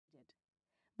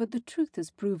but the truth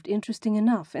has proved interesting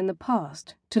enough in the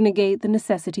past to negate the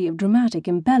necessity of dramatic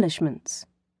embellishments.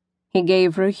 He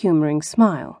gave her a humouring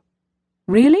smile.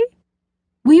 Really?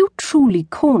 Were you truly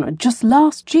cornered just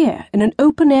last year in an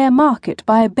open-air market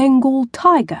by a Bengal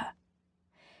tiger?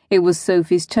 It was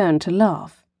Sophie's turn to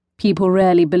laugh. People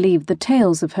rarely believed the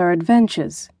tales of her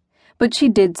adventures, but she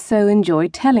did so enjoy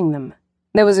telling them.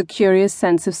 There was a curious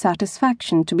sense of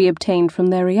satisfaction to be obtained from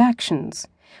their reactions,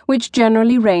 which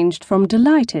generally ranged from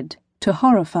delighted to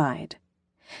horrified.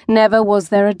 Never was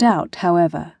there a doubt,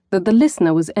 however, that the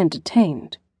listener was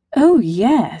entertained. "Oh,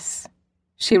 yes,"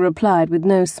 she replied with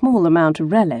no small amount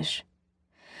of relish.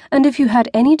 "And if you had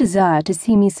any desire to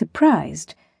see me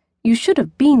surprised, you should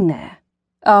have been there.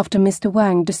 After Mr.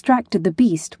 Wang distracted the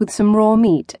beast with some raw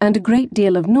meat and a great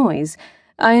deal of noise,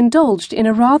 I indulged in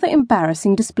a rather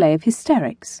embarrassing display of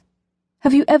hysterics.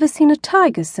 Have you ever seen a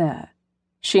tiger, sir?"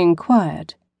 she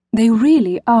inquired. "They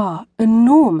really are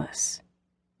enormous."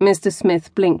 Mr.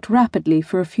 Smith blinked rapidly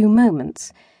for a few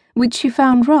moments, which she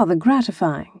found rather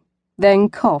gratifying, then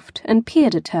coughed and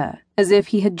peered at her as if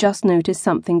he had just noticed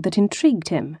something that intrigued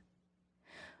him.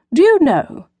 "Do you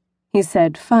know," he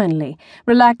said finally,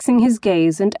 relaxing his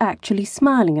gaze and actually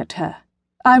smiling at her,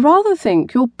 "I rather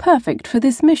think you're perfect for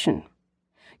this mission.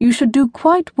 You should do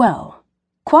quite well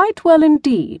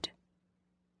indeed."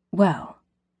 "Well,"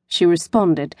 she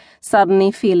responded,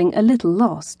 suddenly feeling a little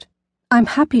lost. "I'm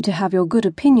happy to have your good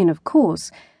opinion, of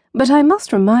course, but I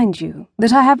must remind you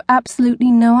that I have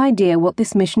absolutely no idea what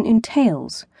this mission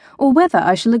entails, or whether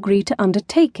I shall agree to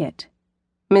undertake it."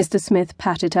 Mr. Smith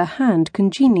patted her hand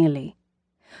congenially.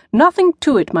 "Nothing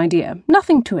to it, my dear,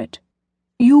 nothing to it.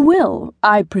 You will,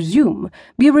 I presume,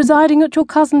 be residing at your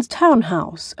cousin's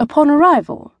townhouse upon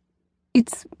arrival."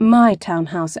 "It's my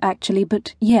townhouse, actually,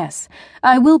 but yes,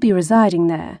 I will be residing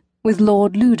there, with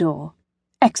Lord Ludor."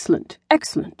 "Excellent,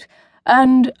 excellent.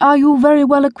 And are you very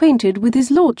well acquainted with his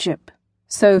lordship?"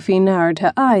 Sophie narrowed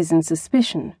her eyes in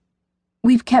suspicion.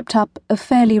 "We've kept up a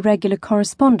fairly regular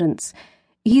correspondence.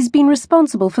 He's been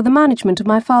responsible for the management of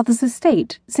my father's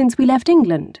estate since we left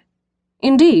England."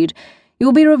 "Indeed?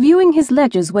 You'll be reviewing his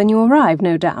ledgers when you arrive,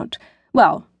 no doubt.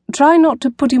 Well, try not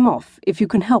to put him off, if you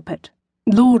can help it.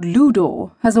 Lord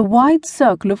Ludor has a wide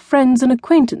circle of friends and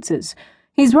acquaintances.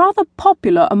 He's rather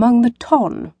popular among the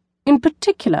ton, in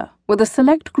particular with a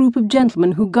select group of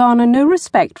gentlemen who garner no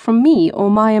respect from me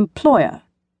or my employer."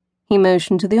 He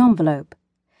motioned to the envelope.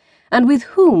 "And with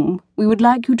whom we would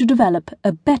like you to develop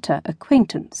a better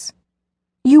acquaintance."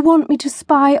 "You want me to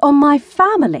spy on my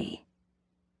family?"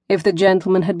 If the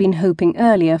gentleman had been hoping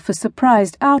earlier for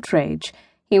surprised outrage,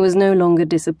 he was no longer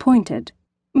disappointed.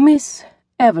 "Miss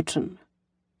Everton,"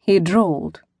 he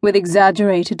drawled, with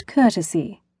exaggerated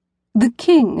courtesy. "The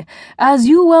king, as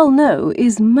you well know,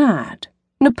 is mad.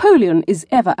 Napoleon is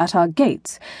ever at our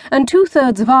gates, and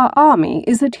 2/3 of our army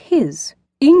is at his.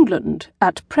 England,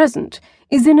 at present,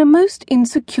 is in a most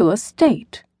insecure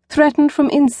state, threatened from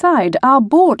inside our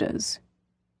borders."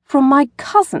 "From my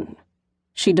cousin?"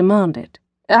 she demanded.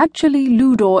 "Actually,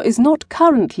 Ludor is not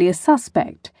currently a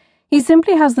suspect. He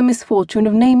simply has the misfortune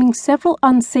of naming several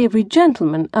unsavoury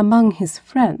gentlemen among his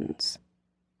friends."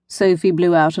 Sophie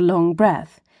blew out a long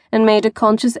breath and made a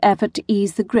conscious effort to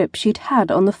ease the grip she'd had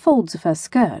on the folds of her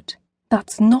skirt.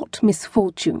 "That's not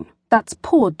misfortune. That's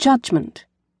poor judgment,"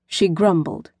 she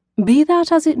grumbled. "Be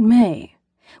that as it may,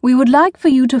 we would like for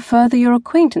you to further your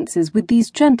acquaintances with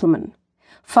these gentlemen.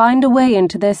 Find a way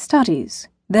into their studies,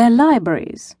 their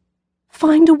libraries."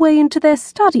 "Find a way into their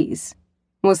studies?"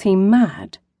 Was he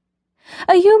mad?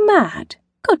 "Are you mad?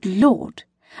 Good Lord!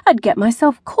 I'd get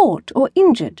myself caught or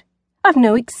injured. I've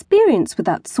no experience with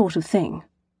that sort of thing."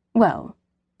 "Well,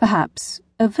 perhaps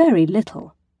a very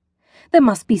little. There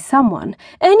must be someone,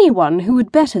 anyone who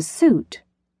would better suit."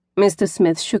 Mr.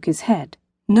 Smith shook his head.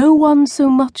 "No one so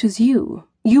much as you.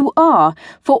 You are,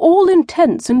 for all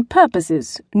intents and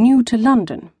purposes, new to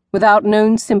London, without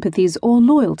known sympathies or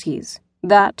loyalties.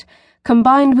 That,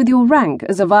 combined with your rank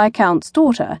as a viscount's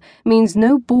daughter, means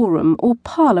no ballroom or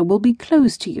parlour will be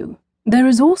closed to you. There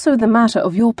is also the matter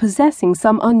of your possessing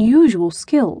some unusual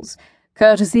skills,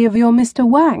 courtesy of your Mr.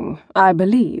 Wang, I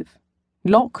believe.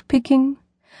 Lock-picking,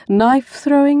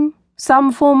 knife-throwing,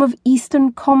 some form of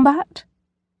Eastern combat."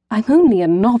 "I'm only a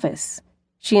novice,"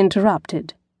 she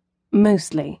interrupted.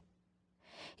 "Mostly."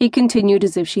 He continued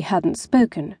as if she hadn't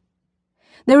spoken.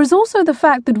 "There is also the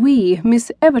fact that we,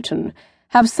 Miss Everton,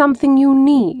 have something you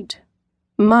need.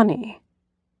 Money."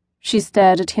 She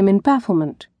stared at him in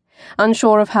bafflement,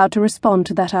 unsure of how to respond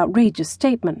to that outrageous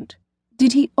statement.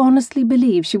 Did he honestly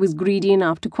believe she was greedy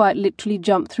enough to quite literally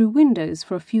jump through windows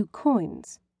for a few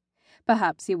coins?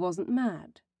 Perhaps he wasn't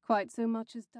mad, quite so much as